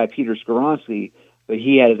was anti-Peter Skoronski, but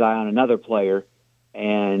he had his eye on another player,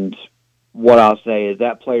 and what I'll say is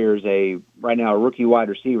that player is right now a rookie wide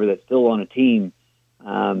receiver that's still on a team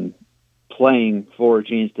playing for a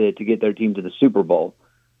chance to get their team to the Super Bowl.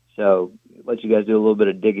 So let you guys do a little bit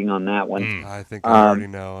of digging on that one. I think I already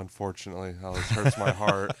know, unfortunately. Oh, this hurts my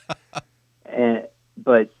heart.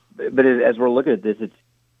 But as we're looking at this,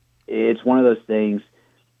 it's one of those things,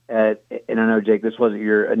 and I know, Jake, this wasn't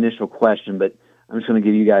your initial question, but I'm just going to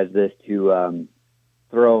give you guys this to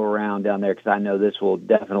throw around down there because I know this will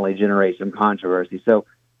definitely generate some controversy. So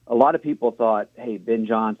a lot of people thought, hey, Ben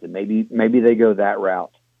Johnson, maybe they go that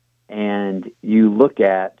route. And you look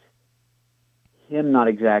at him not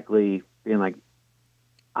exactly being like,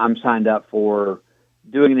 I'm signed up for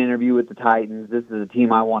doing an interview with the Titans. This is a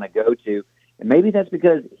team I want to go to. And maybe that's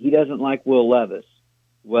because he doesn't like Will Levis.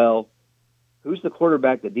 Well, who's the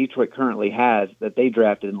quarterback that Detroit currently has that they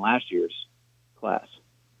drafted in last year's class?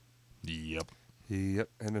 Yep.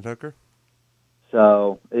 Hendon Hooker.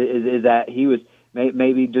 So is that he was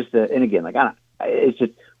maybe just and again, like it's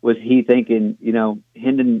just, was he thinking,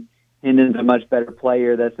 Hendon's a much better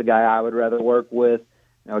player. That's the guy I would rather work with.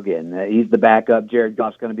 Again, he's the backup. Jared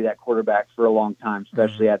Goff's going to be that quarterback for a long time,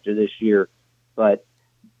 especially after this year. But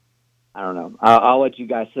I don't know. I'll let you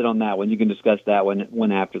guys sit on that one. You can discuss that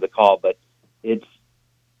one after the call. But it's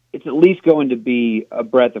at least going to be a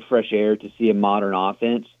breath of fresh air to see a modern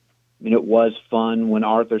offense. I mean, it was fun when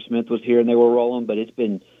Arthur Smith was here and they were rolling, but it's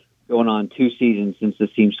been going on 2 seasons since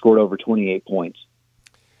this team scored over 28 points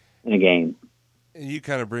in a game. And you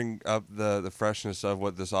kind of bring up the freshness of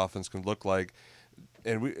what this offense can look like.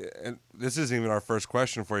 And this isn't even our first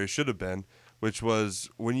question for you, should have been, which was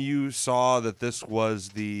when you saw that this was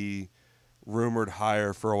the rumored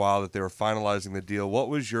hire for a while, that they were finalizing the deal, what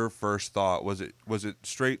was your first thought? Was it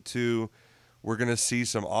straight to, we're going to see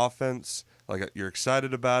some offense, like you're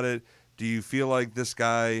excited about it? Do you feel like this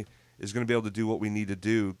guy is going to be able to do what we need to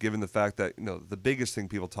do, given the fact that, the biggest thing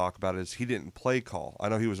people talk about is he didn't play call. I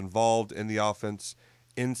know he was involved in the offense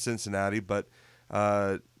in Cincinnati, but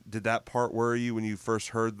did that part worry you when you first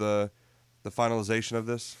heard the finalization of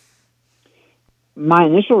this? My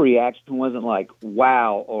initial reaction wasn't like,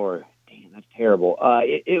 wow, or damn, that's terrible.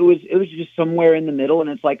 It was just somewhere in the middle, and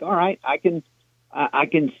it's like, all right, I can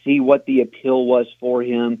see what the appeal was for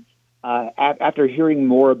him. After hearing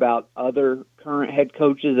more about other current head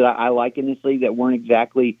coaches that I like in this league that weren't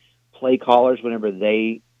exactly play callers whenever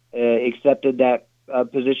they accepted that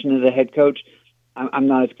position as a head coach, I'm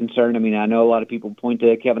not as concerned. I mean, I know a lot of people point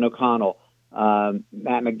to Kevin O'Connell,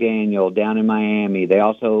 Matt McDaniel down in Miami. They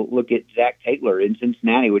also look at Zach Taylor in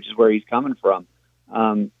Cincinnati, which is where he's coming from.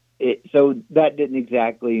 So that didn't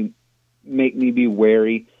exactly make me be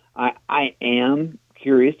wary. I am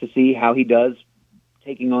curious to see how he does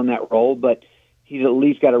taking on that role, but he's at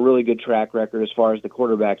least got a really good track record as far as the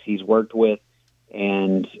quarterbacks he's worked with.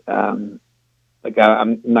 And like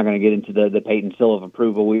I'm not going to get into the Peyton seal of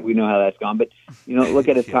approval. We know how that's gone, but look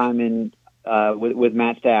at his time in with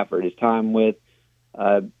Matt Stafford, his time with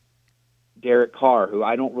Derek Carr, who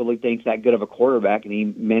I don't really think's that good of a quarterback, and he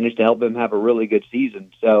managed to help him have a really good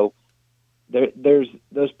season. So there's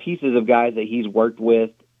those pieces of guys that he's worked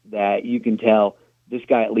with that you can tell this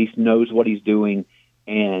guy at least knows what he's doing.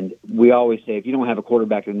 And we always say, if you don't have a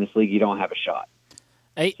quarterback in this league, you don't have a shot.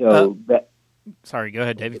 Hey, so sorry, go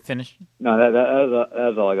ahead, David. Finish. No, that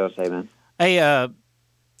was all I got to say, man. Hey,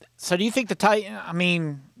 so do you think the Titans? I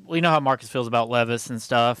mean, we know how Marcus feels about Levis and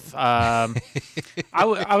stuff. I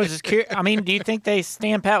was just curious. I mean, do you think they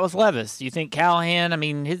stand pat with Levis? Do you think Callahan?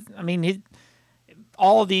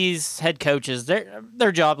 All of these head coaches,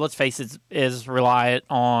 their job, let's face it, is reliant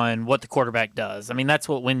on what the quarterback does. I mean, that's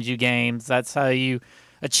what wins you games. That's how you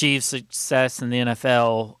achieve success in the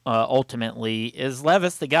NFL. Ultimately, is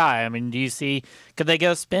Levis the guy? I mean, could they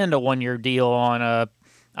go spend a 1-year deal on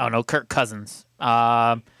Kirk Cousins?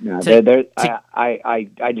 I just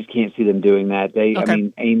can't see them doing that. Okay. I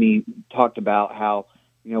mean, Amy talked about how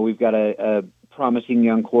we've got a promising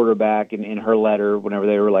young quarterback in her letter whenever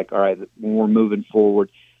they were like, all right, when we're moving forward,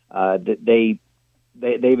 that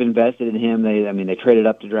they've invested in him. They traded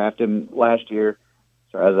up to draft him last year.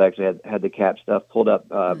 Sorry, I was actually had the cap stuff pulled up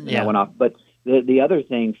and that went off. But the other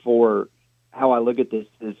thing for how I look at this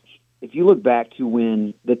is if you look back to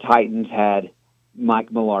when the Titans had Mike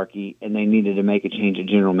Mularkey and they needed to make a change at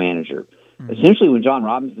general manager. Mm-hmm. Essentially, when John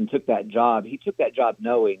Robinson took that job, he took that job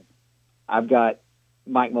knowing I've got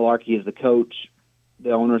Mike Mularkey as the coach.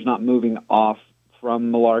 The owner's not moving off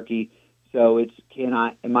from Mularkey, so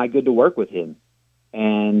am I good to work with him?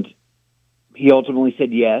 And he ultimately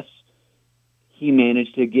said yes. He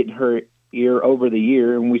managed to get her ear over the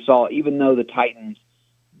year, and we saw even though the Titans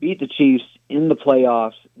beat the Chiefs in the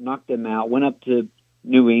playoffs, knocked them out, went up to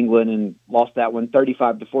New England and lost that one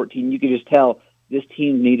 35-14. You could just tell this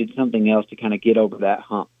team needed something else to kind of get over that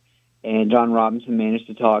hump. And John Robinson managed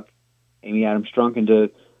to talk Amy Adams Strunk into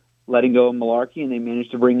letting go of Mularkey, and they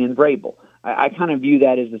managed to bring in Vrabel. I kind of view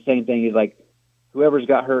that as the same thing as like whoever's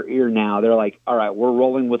got her ear now, they're like, all right, we're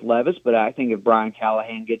rolling with Levis, but I think if Brian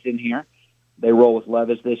Callahan gets in here, they roll with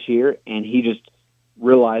Levis this year, and he just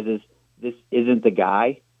realizes this isn't the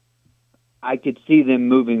guy. I could see them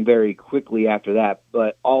moving very quickly after that,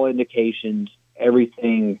 but all indications,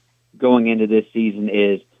 everything going into this season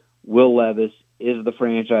is Will Levis is the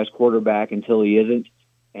franchise quarterback until he isn't,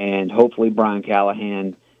 and hopefully Brian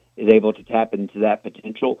Callahan is able to tap into that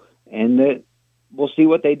potential, and that we'll see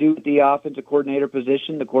what they do with the offensive coordinator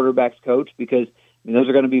position, the quarterback's coach, because those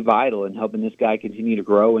are going to be vital in helping this guy continue to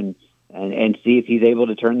grow and see if he's able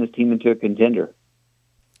to turn this team into a contender.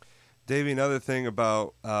 Davey, another thing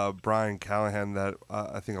about Brian Callahan that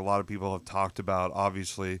I think a lot of people have talked about,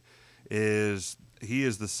 obviously, is he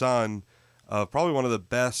is the son of probably one of the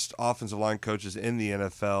best offensive line coaches in the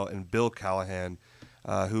NFL, and Bill Callahan,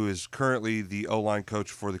 who is currently the O-line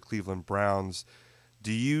coach for the Cleveland Browns.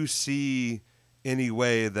 Do you see any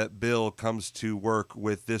way that Bill comes to work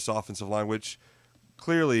with this offensive line, which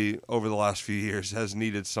clearly over the last few years has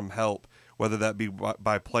needed some help, whether that be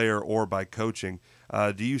by player or by coaching?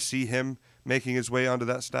 Do you see him making his way onto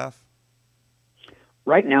that staff?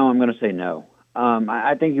 Right now, I'm going to say no.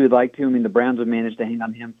 I think he would like to. The Browns have managed to hang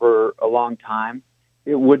on him for a long time.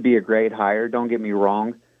 It would be a great hire, don't get me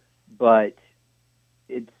wrong, but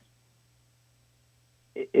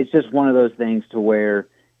it's just one of those things to where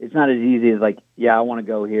it's not as easy as like, yeah, I want to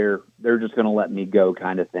go here. They're just going to let me go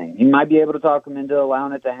kind of thing. He might be able to talk him into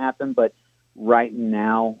allowing it to happen, but right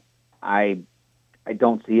now, I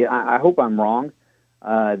don't see it. I hope I'm wrong.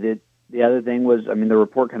 The other thing was, the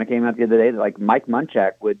report kind of came out the other day that like Mike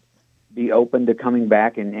Munchak would be open to coming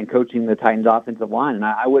back and coaching the Titans offensive line. And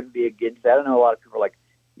I wouldn't be against that. I know a lot of people are like,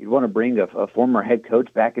 you'd want to bring a former head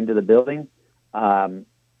coach back into the building.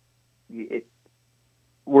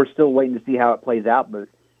 We're still waiting to see how it plays out, but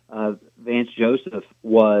Vance Joseph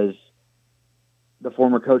was the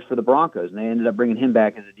former coach for the Broncos, and they ended up bringing him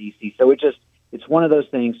back as a DC. So it's one of those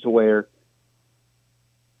things to where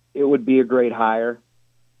it would be a great hire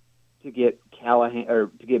to get Callahan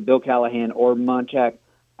or to get Bill Callahan or Munchak.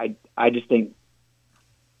 I just think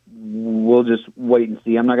we'll just wait and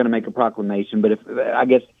see. I'm not going to make a proclamation, but if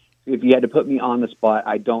you had to put me on the spot,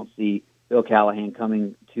 I don't see Bill Callahan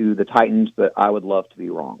coming to the Titans, but I would love to be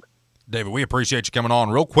wrong. David, we appreciate you coming on.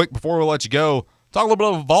 Real quick before we let you go, talk a little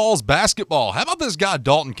bit of Vols basketball. How about this guy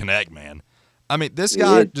Dalton Connect, man? This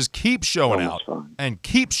guy just keeps showing out and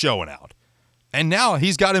keeps showing out. And now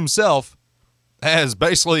he's got himself as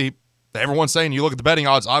basically everyone's saying, you look at the betting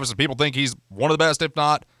odds, obviously people think he's one of the best, if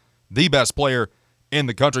not the best player in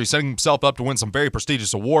the country, setting himself up to win some very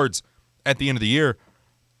prestigious awards at the end of the year.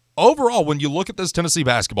 Overall, when you look at this Tennessee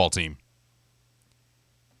basketball team,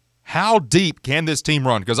 how deep can this team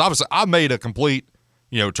run? Because obviously I made a complete,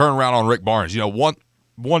 turnaround on Rick Barnes.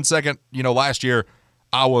 One second, last year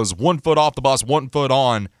I was 1 foot off the bus, 1 foot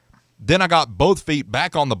on. Then I got both feet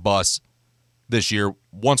back on the bus this year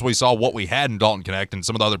once we saw what we had in Dalton Connect and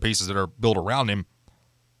some of the other pieces that are built around him.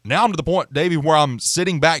 Now I'm to the point, Davey, where I'm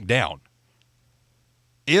sitting back down.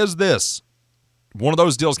 Is this one of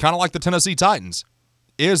those deals, kind of like the Tennessee Titans?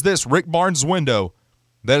 Is this Rick Barnes' window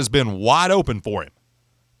that has been wide open for him?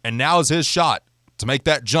 And now is his shot to make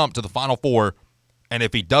that jump to the Final Four. And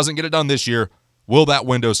if he doesn't get it done this year, will that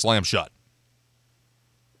window slam shut?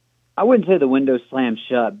 I wouldn't say the window slammed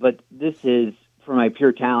shut, but this is, from a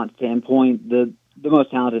pure talent standpoint, the most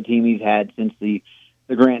talented team he's had since the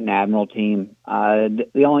Grant and Admiral team.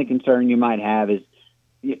 The only concern you might have is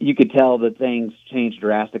you could tell that things changed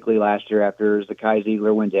drastically last year after Zakai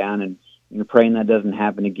Ziegler went down, and you're praying that doesn't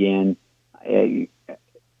happen again.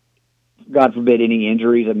 God forbid any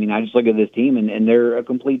injuries. I mean, I just look at this team, and they're a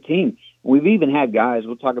complete team. We've even had guys,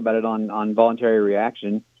 we'll talk about it on voluntary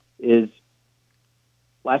reaction, is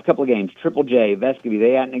last couple of games, Triple J, Vescovy,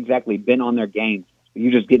 they hadn't exactly been on their game.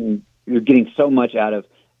 You're getting so much out of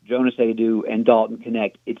Jonas Adu and Dalton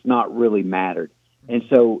Connect, it's not really mattered. And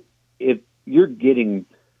so if you're getting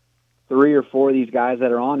 3 or 4 of these guys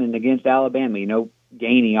that are on, and against Alabama,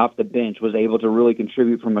 Gainey off the bench was able to really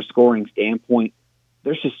contribute from a scoring standpoint.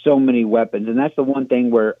 There's just so many weapons, and that's the one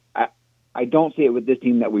thing where I don't see it with this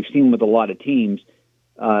team that we've seen with a lot of teams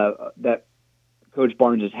that Coach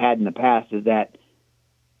Barnes has had in the past, is that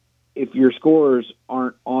if your scorers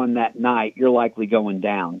aren't on that night, you're likely going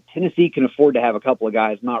down. Tennessee can afford to have a couple of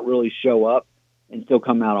guys not really show up and still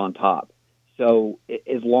come out on top. So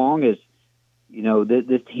as long as,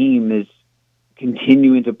 this team is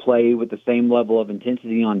continuing to play with the same level of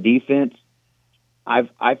intensity on defense,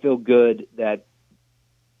 I feel good that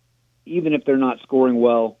even if they're not scoring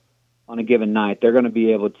well on a given night, they're going to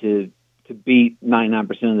be able to beat 99%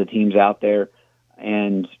 of the teams out there.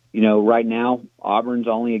 And, right now, Auburn's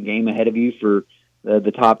only a game ahead of you for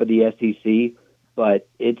the top of the SEC, but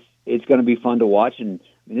it's going to be fun to watch. And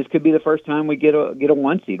this could be the first time we get a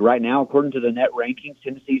 1 seed. Right now, according to the net rankings,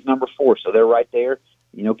 Tennessee's number 4, so they're right there.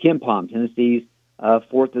 KenPom, Tennessee's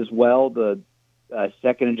 4th as well. The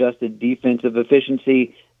second adjusted defensive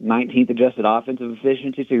efficiency, 19th adjusted offensive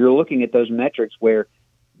efficiency. So you're looking at those metrics where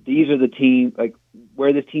these are the team, like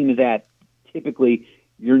where this team is at. Typically,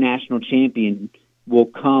 your national champion will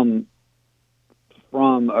come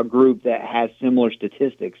from a group that has similar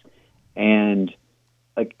statistics. And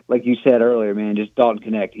like you said earlier, man, just Dalton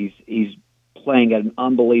Connect, he's playing at an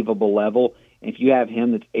unbelievable level. And if you have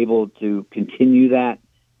him that's able to continue that,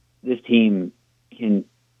 this team can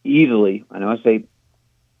easily, I know I say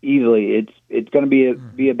easily, it's going to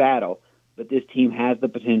be a battle, but this team has the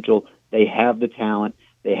potential. They have the talent.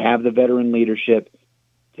 They have the veteran leadership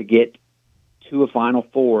to get to a Final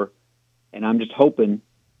Four, and I'm just hoping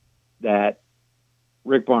that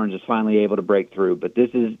Rick Barnes is finally able to break through. But this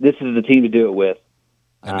is the team to do it with.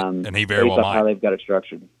 And he very well might. How they've got it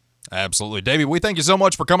structured. Absolutely. Davey, we thank you so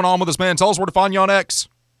much for coming on with us, man. Tell us where to find you on X.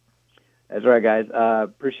 That's right, guys.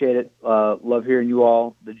 Appreciate it. Love hearing you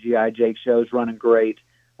all. The G.I. Jake show's running great.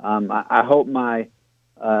 I hope my,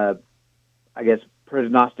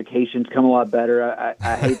 prognostications come a lot better.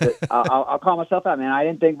 I hate that. I'll call myself out, man. I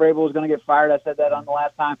didn't think Vrabel was going to get fired. I said that on the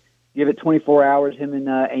last time. Give it 24 hours. Him and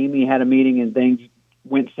Amy had a meeting, and things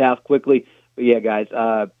went south quickly. But, yeah, guys,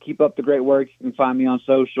 keep up the great work. You can find me on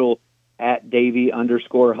social at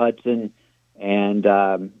Davey_Hudson. And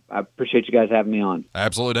I appreciate you guys having me on.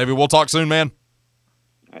 Absolutely, Davey. We'll talk soon, man.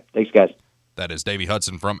 All right, thanks, guys. That is Davey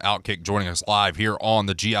Hudson from Outkick joining us live here on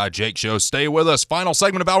the G.I. Jake Show. Stay with us. Final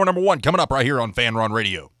segment of hour number 1 coming up right here on Fanrun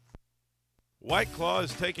Radio. White Claw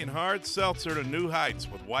is taking hard seltzer to new heights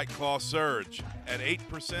with White Claw Surge. At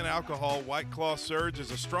 8% alcohol, White Claw Surge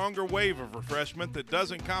is a stronger wave of refreshment that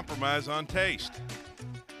doesn't compromise on taste.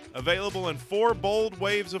 Available in 4 bold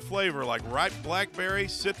waves of flavor like ripe blackberry,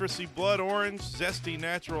 citrusy blood orange, zesty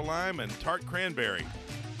natural lime, and tart cranberry.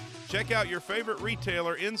 Check out your favorite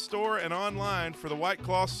retailer in-store and online for the White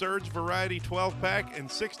Claw Surge Variety 12-pack and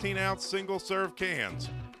 16-ounce single-serve cans.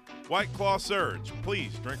 White Claw Surge.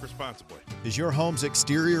 Please drink responsibly. Is your home's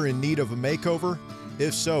exterior in need of a makeover?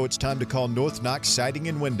 If so, it's time to call North Knox Siding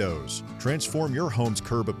and Windows. Transform your home's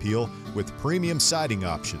curb appeal with premium siding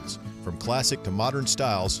options. From classic to modern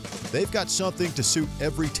styles, they've got something to suit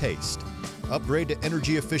every taste. Upgrade to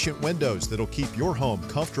energy-efficient windows that'll keep your home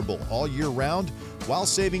comfortable all year round while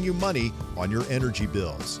saving you money on your energy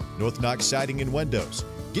bills. North Knox Siding and Windows.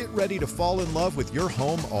 Get ready to fall in love with your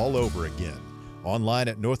home all over again. Online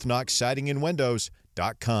at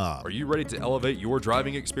northknoxsidingandwindows.com. Are you ready to elevate your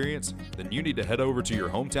driving experience? Then you need to head over to your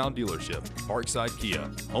hometown dealership, Parkside Kia,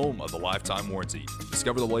 home of the lifetime warranty.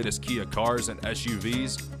 Discover the latest Kia cars and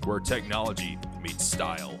SUVs where technology meets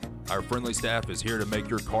style. Our friendly staff is here to make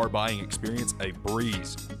your car buying experience a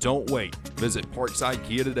breeze. Don't wait. Visit Parkside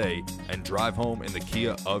Kia today and drive home in the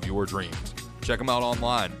Kia of your dreams. Check them out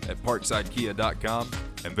online at parksidekia.com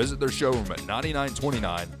and visit their showroom at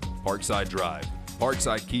 9929 Parkside Drive.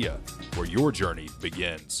 Parkside Kia, where your journey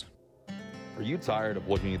begins. Are you tired of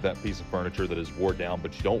looking at that piece of furniture that is wore down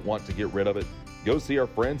but you don't want to get rid of it? Go see our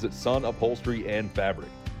friends at Sun Upholstery and Fabric.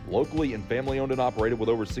 Locally and family owned and operated with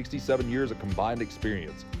over 67 years of combined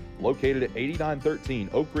experience. Located at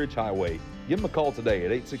 8913 Oak Ridge Highway. Give them a call today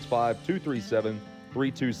at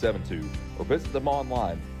 865-237-3272 or visit them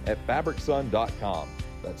online at fabricsun.com.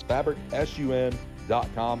 That's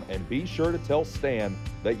fabricsun.com, and be sure to tell Stan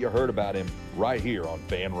that you heard about him right here on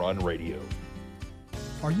Fanrun Radio.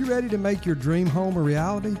 Are you ready to make your dream home a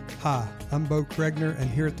reality? Hi, I'm Bo Kregner, and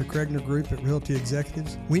here at the Kregner Group at Realty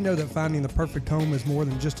Executives, we know that finding the perfect home is more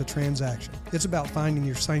than just a transaction. It's about finding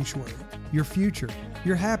your sanctuary, your future,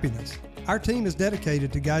 your happiness. Our team is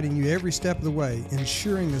dedicated to guiding you every step of the way,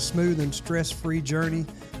 ensuring a smooth and stress-free journey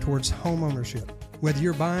towards home ownership. Whether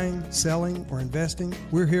you're buying, selling, or investing,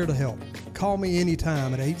 we're here to help. Call me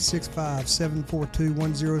anytime at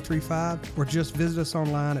 865-742-1035 or just visit us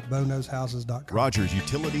online at bonowshouses.com. Rogers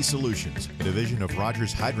Utility Solutions, a division of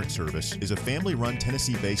Rogers Hydrant Service, is a family-run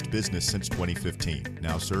Tennessee-based business since 2015.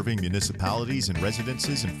 Now serving municipalities and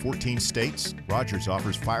residences in 14 states, Rogers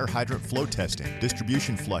offers fire hydrant flow testing,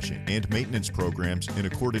 distribution flushing, and maintenance programs in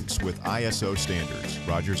accordance with ISO standards.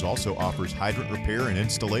 Rogers also offers hydrant repair and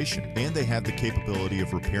installation, and they have the capability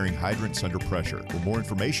of repairing hydrants under pressure. For more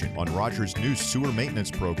information on Rogers' new sewer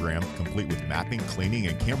maintenance program, complete with mapping, cleaning,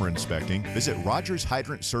 and camera inspecting, visit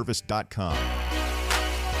rogershydrantservice.com.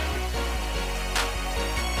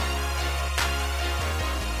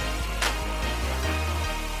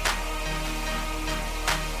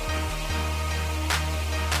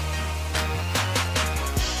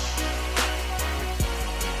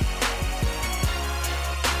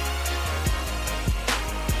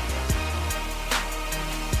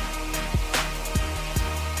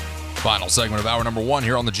 Final segment of hour number one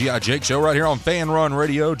here on the G.I. Jake Show, right here on Fan Run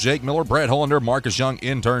Radio. Jake Miller, Brett Hollander, Marcus Young,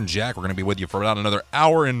 intern Jack. We're going to be with you for about another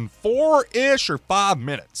hour and 4-ish or 5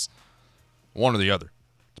 minutes. One or the other,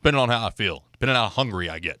 depending on how I feel, depending on how hungry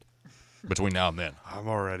I get between now and then. I'm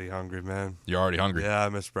already hungry, man. You're already hungry? Yeah, I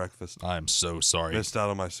missed breakfast. I am so sorry. Missed out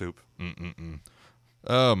on my soup.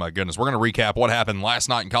 Oh, my goodness. We're going to recap what happened last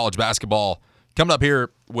night in college basketball. Coming up here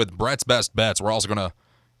with Brett's Best Bets. We're also going to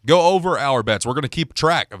go over our bets. We're going to keep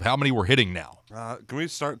track of how many we're hitting now. Can we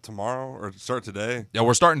start tomorrow or start today? Yeah,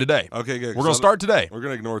 we're starting today. Okay, good. We're going to start today. We're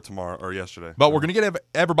going to ignore tomorrow or yesterday. But we're going to get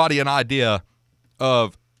everybody an idea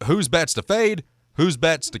of whose bets to fade, whose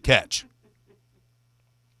bets to catch.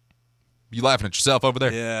 You laughing at yourself over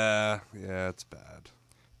there? Yeah, it's bad.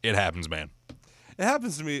 It happens, man. It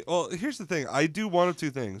happens to me. Well, here's the thing. I do one of two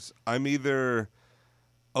things. I'm either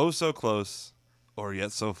oh so close or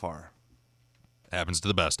yet so far. Happens to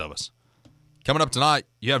the best of us. Coming up tonight,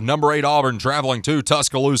 you have number 8 Auburn traveling to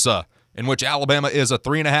Tuscaloosa, in which Alabama is a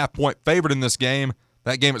 3.5-point favorite in this game.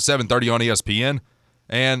 That game at 7:30 on ESPN.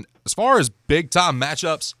 And as far as big-time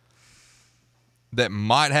matchups that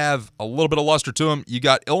might have a little bit of luster to them, you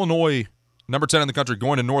got Illinois, number 10 in the country,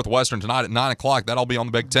 going to Northwestern tonight at 9 o'clock. That'll be on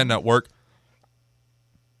the Big Ten Network.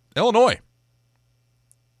 Illinois,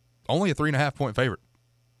 only a 3.5-point favorite.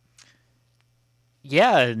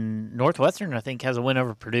 Yeah, and Northwestern, I think, has a win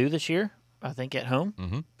over Purdue this year, I think, at home.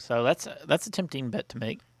 Mm-hmm. So that's a tempting bet to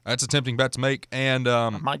make. That's a tempting bet to make. And I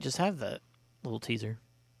might just have that little teaser.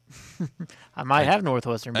 I might have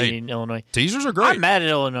Northwestern beating Illinois. Teasers are great. I'm mad at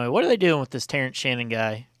Illinois. What are they doing with this Terrence Shannon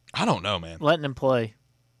guy? I don't know, man. Letting him play.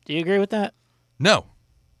 Do you agree with that? No,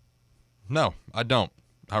 I don't.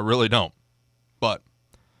 I really don't. But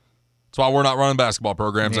that's why we're not running basketball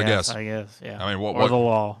programs, I guess. I guess, yeah. I mean, or the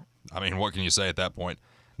law. I mean, what can you say at that point?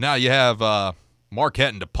 Now you have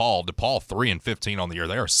Marquette and DePaul. DePaul 3-15 on the year.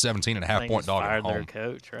 They are 17.5-point dog at home. Their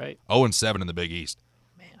coach, right? 0-7 in the Big East.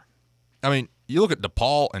 Man, I mean, you look at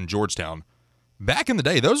DePaul and Georgetown. Back in the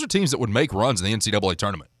day, those are teams that would make runs in the NCAA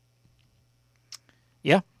tournament.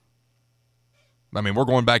 Yeah. I mean, we're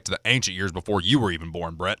going back to the ancient years before you were even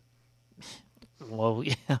born, Brett. Well,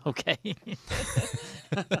 yeah, okay.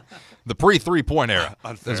 The pre-3-point era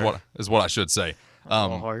Unfair. is what I should say. A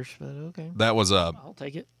little harsh, but okay. That was I'll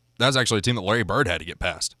take it. That was actually a team that Larry Bird had to get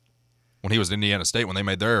past when he was at Indiana State when they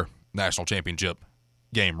made their national championship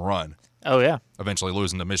game run. Oh, yeah. Eventually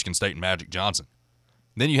losing to Michigan State and Magic Johnson.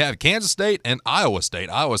 Then you have Kansas State and Iowa State.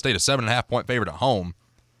 Iowa State a 7.5-point favorite at home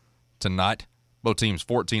tonight. Both teams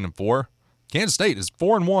 14-4. Kansas State is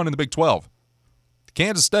 4-1 in the Big 12.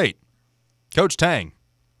 Kansas State, Coach Tang,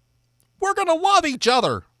 we're going to love each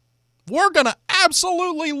other. We're going to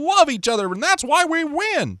absolutely love each other, and that's why we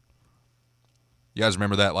win. You guys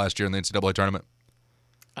remember that last year in the NCAA tournament?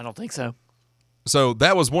 I don't think so. So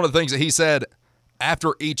that was one of the things that he said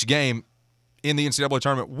after each game in the NCAA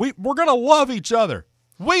tournament. We're going to love each other.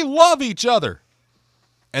 We love each other.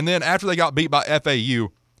 And then after they got beat by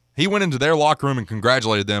FAU, he went into their locker room and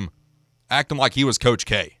congratulated them, acting like he was Coach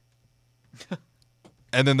K.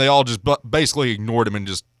 And then they all just basically ignored him and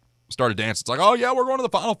just started dancing. It's like, oh, yeah, we're going to the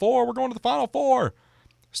Final Four. We're going to the Final Four.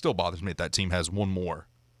 Still bothers me that team has one more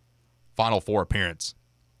Final Four appearance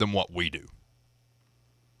than what we do.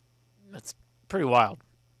 That's pretty wild.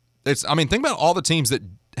 Think about all the teams that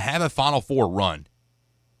have a Final Four run,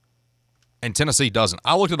 and Tennessee doesn't.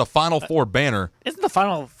 I looked at a Final Four banner. Isn't the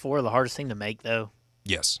Final Four the hardest thing to make, though?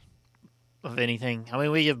 Yes. Of anything. I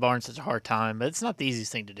mean, we give Barnes such a hard time, but it's not the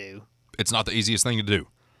easiest thing to do. It's not the easiest thing to do.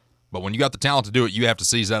 But when you got the talent to do it, you have to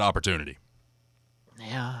seize that opportunity.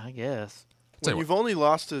 Yeah, I guess. When you've only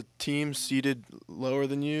lost to teams seated lower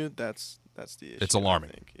than you, that's the issue. It's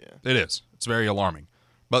alarming. I think. Yeah. It is. It's very alarming.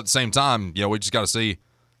 But at the same time, we just got to see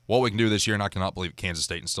what we can do this year, and I cannot believe Kansas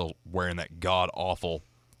State is still wearing that god-awful,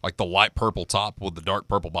 like the light purple top with the dark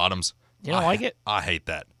purple bottoms. You don't like it? I hate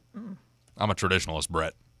that. I'm a traditionalist,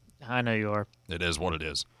 Brett. I know you are. It is what it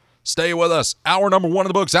is. Stay with us. Hour number 1 of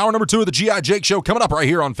the books. Hour number 2 of the G.I. Jake Show coming up right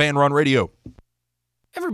here on Fanrun Radio.